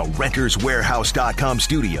 Live from the renterswarehouse.com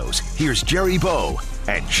studios, here's Jerry Bow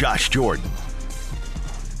and Josh Jordan.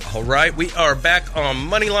 All right, we are back on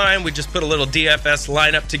Moneyline. We just put a little DFS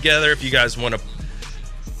lineup together. If you guys want to,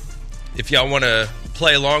 if y'all want to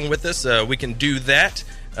play along with us, we can do that.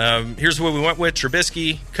 Here's what we went with: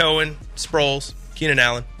 Trubisky, Cohen, Sproles, Keenan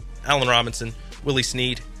Allen, Allen Robinson, Willie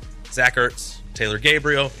Snead, Zach Ertz, Taylor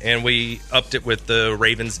Gabriel, and we upped it with the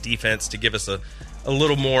Ravens defense to give us a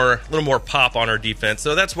little more pop on our defense.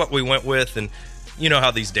 So that's what we went with, and you know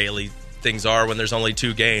how these daily things are when there's only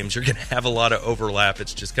 2 games. You're going to have a lot of overlap.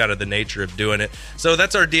 It's just kind of the nature of doing it. So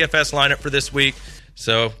that's our DFS lineup for this week.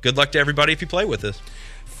 So good luck to everybody if you play with us.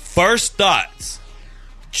 First thoughts: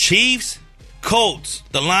 Chiefs, Colts.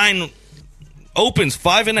 The line opens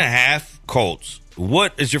 5.5. Colts.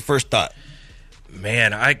 What is your first thought?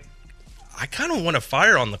 Man, I kind of want to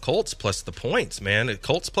fire on the Colts plus the points, man. The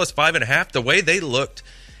Colts plus 5.5, the way they looked.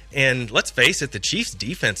 And let's face it, the Chiefs'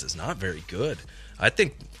 defense is not very good. I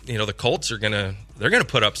think, the Colts they're going to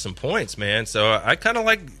put up some points, man. So I kind of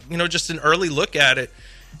like, just an early look at it.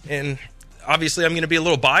 And obviously I'm going to be a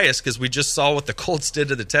little biased because we just saw what the Colts did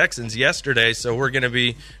to the Texans yesterday, so we're going to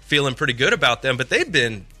be feeling pretty good about them. But they've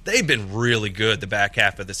been really good the back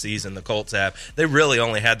half of the season, the Colts have. They really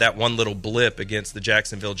only had that one little blip against the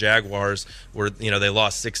Jacksonville Jaguars where, they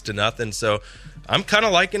lost 6-0. So I'm kind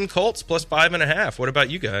of liking Colts plus 5.5. What about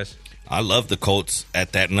you guys? I love the Colts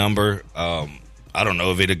at that number. I don't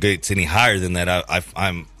know if it gets any higher than that.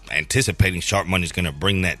 I'm anticipating sharp money is going to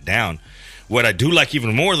bring that down. What I do like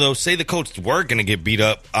even more, though, say the Colts were going to get beat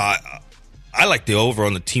up, I like the over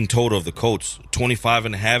on the team total of the Colts,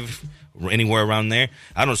 25.5, anywhere around there.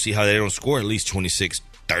 I don't see how they don't score at least 26,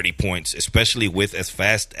 30 points, especially with as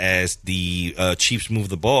fast as the Chiefs move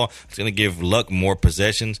the ball. It's going to give Luck more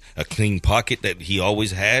possessions, a clean pocket that he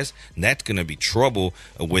always has, and that's going to be trouble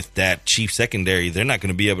with that Chiefs secondary. They're not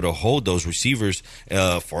going to be able to hold those receivers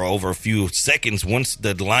for over a few seconds. Once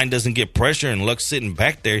the line doesn't get pressure and Luck's sitting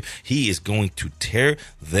back there, he is going to tear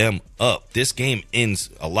them up. This game ends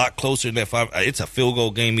a lot closer than that 5. It's a field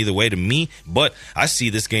goal game either way to me, but I see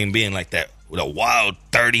this game being like that with a wild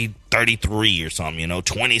 30-33 or something,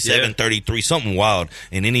 27-33, something wild.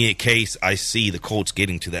 In any case, I see the Colts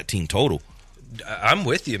getting to that team total. I'm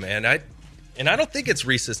with you, man. I don't think it's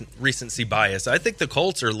recency bias. I think the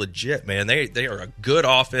Colts are legit, man. They are a good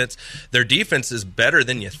offense. Their defense is better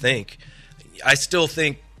than you think. I still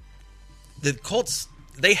think the Colts,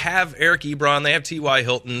 they have Eric Ebron, they have T.Y.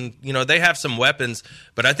 Hilton, they have some weapons,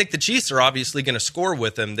 but I think the Chiefs are obviously going to score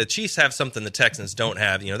with them. The Chiefs have something the Texans don't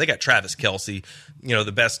have. They got Travis Kelce,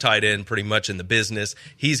 the best tight end pretty much in the business.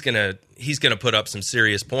 He's gonna put up some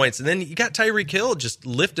serious points. And then you got Tyreek Hill just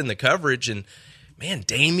lifting the coverage, and man,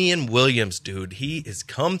 Damian Williams, dude, he has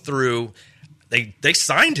come through. They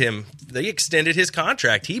signed him. They extended his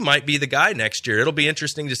contract. He might be the guy next year. It'll be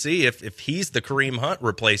interesting to see if he's the Kareem Hunt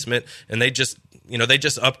replacement, and they just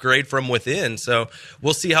upgrade from within. So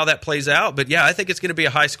we'll see how that plays out. But yeah, I think it's going to be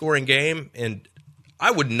a high-scoring game, and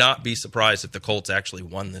I would not be surprised if the Colts actually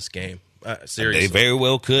won this game. Seriously, they very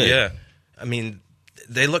well could. Yeah, I mean,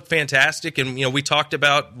 they look fantastic, and we talked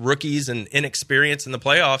about rookies and inexperience in the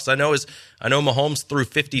playoffs. I know Mahomes threw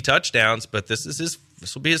 50 touchdowns, but this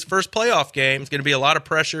will be his first playoff game. It's going to be a lot of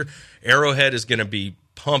pressure. Arrowhead is going to be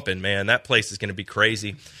pumping, man. That place is going to be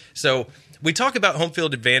crazy. So we talk about home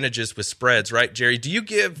field advantages with spreads, right, Jerry? Do you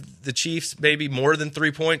give the Chiefs maybe more than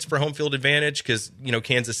 3 points for home field advantage because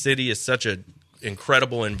Kansas City is such an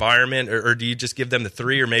incredible environment, or do you just give them the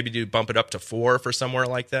 3, or maybe do you bump it up to 4 for somewhere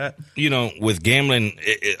like that? With gambling,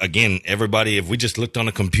 again, everybody, if we just looked on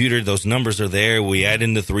a computer, those numbers are there. We add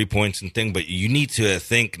in the 3 points and thing, but you need to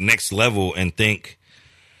think next level and think,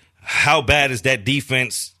 how bad is that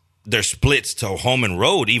defense? Their splits to home and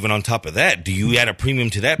road, even on top of that. Do you add a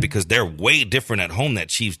premium to that? Because they're way different at home, that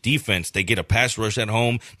Chiefs defense. They get a pass rush at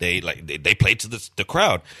home. They play to the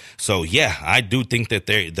crowd. So, yeah, I do think that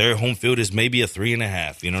their home field is maybe a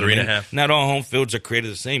 3.5. You know what I mean? 3.5. Not all home fields are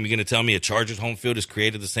created the same. You're going to tell me a Chargers home field is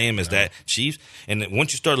created the same as that Chiefs? And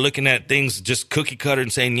once you start looking at things just cookie cutter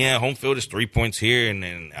and saying, yeah, home field is 3 points here,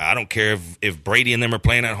 and I don't care if Brady and them are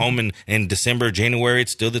playing at home in December, January,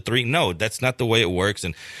 it's still the 3. No, that's not the way it works.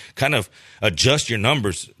 And kind of adjust your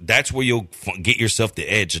numbers. That's where you'll get yourself the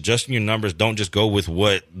edge. Adjusting your numbers. Don't just go with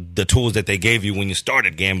what the tools that they gave you when you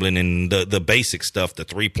started gambling and the basic stuff, the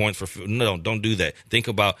 3 points for. No, don't do that. Think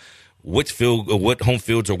about what home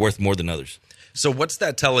fields are worth more than others. So what's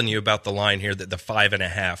that telling you about the line here, that the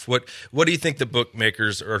 5.5? What do you think the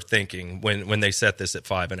bookmakers are thinking when they set this at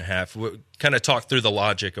 5.5? Kind of talk through the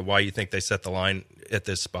logic of why you think they set the line at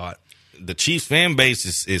this spot. The Chiefs fan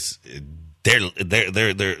base is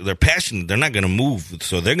they're passionate. They're not going to move,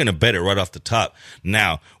 so they're going to bet it right off the top.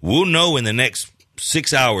 Now, we'll know in the next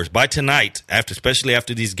 6 hours, by tonight, especially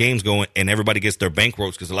after these games go and everybody gets their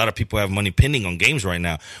bankrolls, because a lot of people have money pending on games right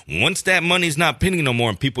now. Once that money's not pending no more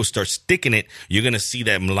and people start sticking it, you're going to see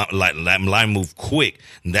that line move quick.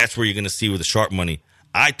 And that's where you're going to see with the sharp money.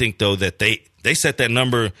 I think, though, that they set that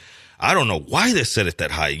number. I don't know why they set it that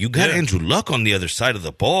high. You got Andrew Luck on the other side of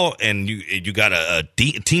the ball, and you got a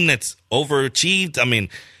team that's overachieved. I mean,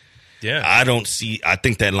 I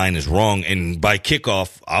think that line is wrong. And by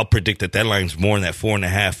kickoff, I'll predict that line's more in that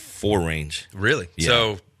 4.5, 4 range. Really? Yeah.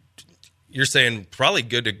 So you're saying probably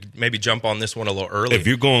good to maybe jump on this one a little early. If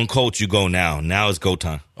you're going Colts, you go now. Now is go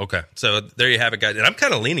time. Okay. So there you have it, guys. And I'm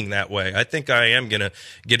kind of leaning that way. I think I am going to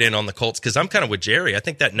get in on the Colts because I'm kind of with Jerry. I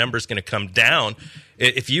think that number's going to come down.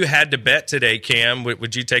 If you had to bet today, Cam,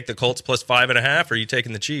 would you take the Colts plus 5.5, or are you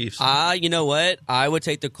taking the Chiefs? You know what? I would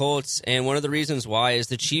take the Colts, and one of the reasons why is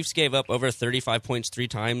the Chiefs gave up over 35 points 3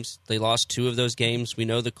 times. They lost 2 of those games. We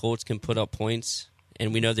know the Colts can put up points,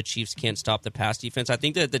 and we know the Chiefs can't stop the pass defense. I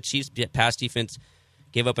think that the Chiefs' pass defense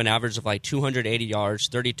gave up an average of like 280 yards,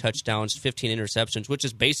 30 touchdowns, 15 interceptions, which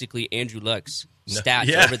is basically Andrew Luck's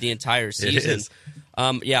stats over the entire season.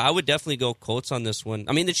 I would definitely go Colts on this one.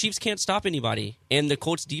 I mean, the Chiefs can't stop anybody, and the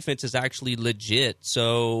Colts defense is actually legit.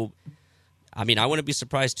 So, I mean, I wouldn't be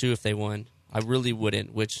surprised, too, if they won. I really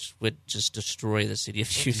wouldn't, which would just destroy the city of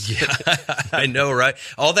Houston. Yeah, I know, right?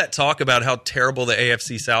 All that talk about how terrible the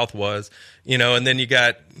AFC South was, and then you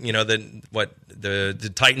got,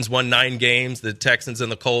 the Titans won 9 games. The Texans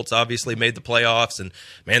and the Colts obviously made the playoffs. And,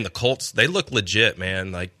 man, the Colts, they look legit,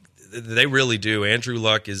 man. Like, they really do. Andrew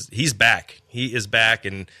Luck he's back. He is back.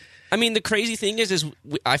 And I mean, the crazy thing is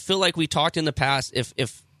I feel like we talked in the past,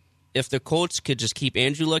 if the Colts could just keep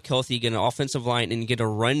Andrew Luck healthy, get an offensive line, and get a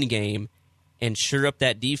run game, and shore up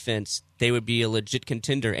that defense, they would be a legit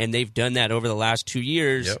contender. And they've done that over the last 2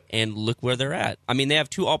 years, and look where they're at. I mean, they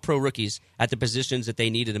have 2 all-pro rookies at the positions that they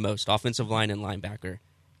needed the most, offensive line and linebacker.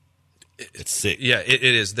 It's sick. Yeah, it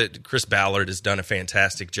is. That Chris Ballard has done a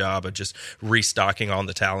fantastic job of just restocking on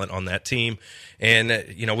the talent on that team. And,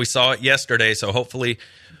 we saw it yesterday, so hopefully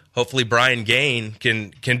Brian Gain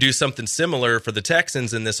can do something similar for the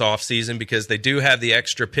Texans in this offseason, because they do have the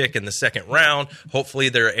extra pick in the second round. Hopefully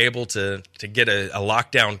they're able to get a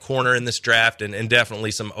lockdown corner in this draft and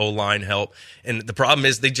definitely some O-line help. And the problem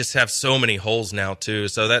is they just have so many holes now too.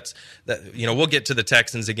 So we'll get to the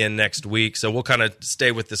Texans again next week. So we'll kind of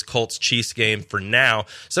stay with this Colts-Chiefs game for now.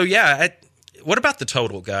 So what about the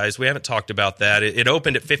total, guys? We haven't talked about that. It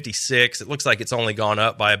opened at 56. It looks like it's only gone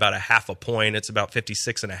up by about a half a point. It's about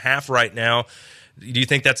 56.5 right now. Do you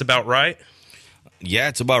think that's about right? Yeah,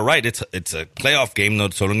 it's about right. It's a playoff game, though,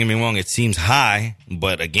 so don't get me wrong. It seems high,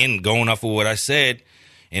 but again, going off of what I said,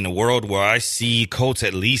 in a world where I see Colts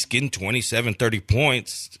at least getting 27, 30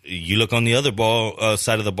 points, you look on the other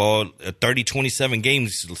side of the ball, 30, 27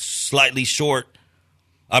 games, slightly short.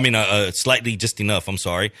 I mean, slightly just enough,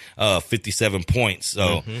 57 points.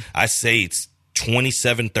 So I say it's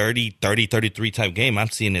 27, 30, 30, 33 type game. I'm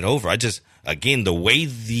seeing it over. Again, the way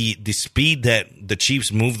the speed that the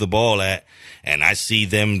Chiefs move the ball at, and I see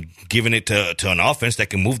them giving it to an offense that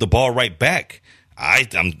can move the ball right back.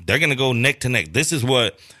 They're going to go neck to neck. This is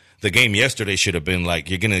what the game yesterday should have been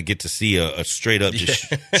like. You're going to get to see a straight up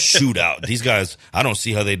just shootout. These guys, I don't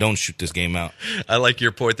see how they don't shoot this game out. I like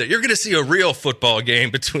your point that you're going to see a real football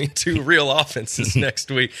game between two real offenses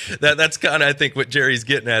next week. That's kind of, I think, what Jerry's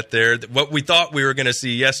getting at there. What we thought we were going to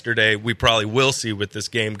see yesterday, we probably will see with this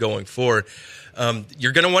game going forward.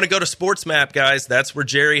 You're going to want to go to SportsMap, guys. That's where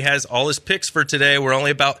Jerry has all his picks for today. We're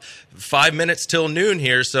only about 5 minutes till noon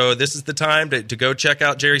here, so this is the time to go check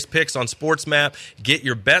out Jerry's picks on SportsMap, get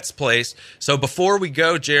your bets placed. So before we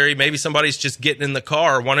go, Jerry, maybe somebody's just getting in the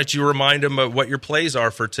car. Why don't you remind them of what your plays are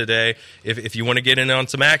for today? If you want to get in on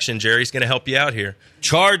some action, Jerry's going to help you out here.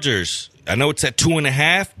 Chargers. I know it's at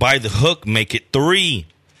 2.5. Buy the hook, make it 3.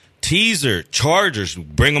 Teaser, Chargers.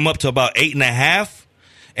 Bring them up to about 8.5.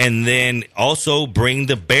 And then also bring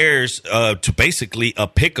the Bears to basically a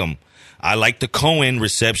pick 'em. I like the Cohen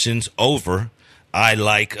receptions over. I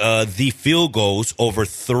like the field goals over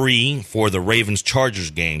 3 for the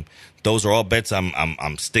Ravens-Chargers game. Those are all bets.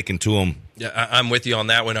 I'm sticking to them. Yeah, I'm with you on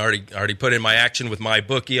that one. I already put in my action with my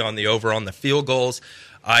bookie on the over on the field goals.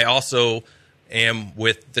 I also am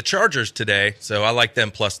with the Chargers today, so I like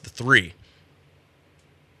them plus the 3.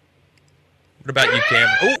 What about you, Cam?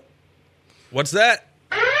 Oh, what's that?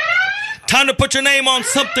 Time to put your name on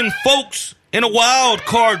something, folks, in a wild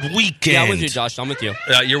card weekend. Yeah, I'm with you, Josh. I'm with you.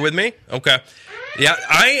 You're with me? Okay. Yeah,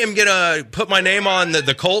 I am going to put my name on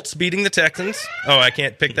the Colts beating the Texans. Oh, I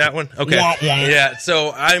can't pick that one? Okay. Yeah,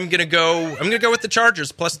 so I'm going to go with the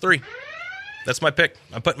Chargers plus 3. That's my pick.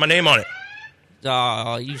 I'm putting my name on it.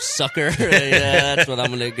 Oh, you sucker. Yeah, that's what I'm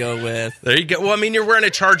going to go with. There you go. Well, I mean, you're wearing a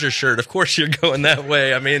Chargers shirt. Of course you're going that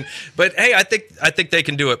way. I mean, but hey, I think they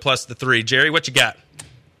can do it plus the 3. Jerry, what you got?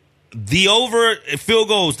 The over field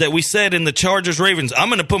goals that we said in the Chargers-Ravens, I'm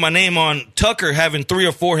going to put my name on Tucker having 3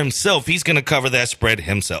 or 4 himself. He's going to cover that spread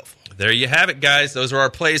himself. There you have it, guys. Those are our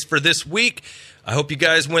plays for this week. I hope you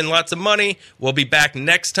guys win lots of money. We'll be back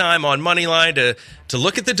next time on Moneyline to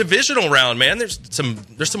look at the divisional round, man. There's some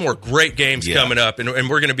more great games coming up, and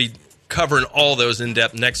we're going to be covering all those in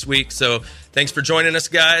depth next week. So thanks for joining us,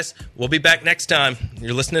 guys. We'll be back next time.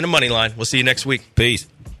 You're listening to Moneyline. We'll see you next week. Peace.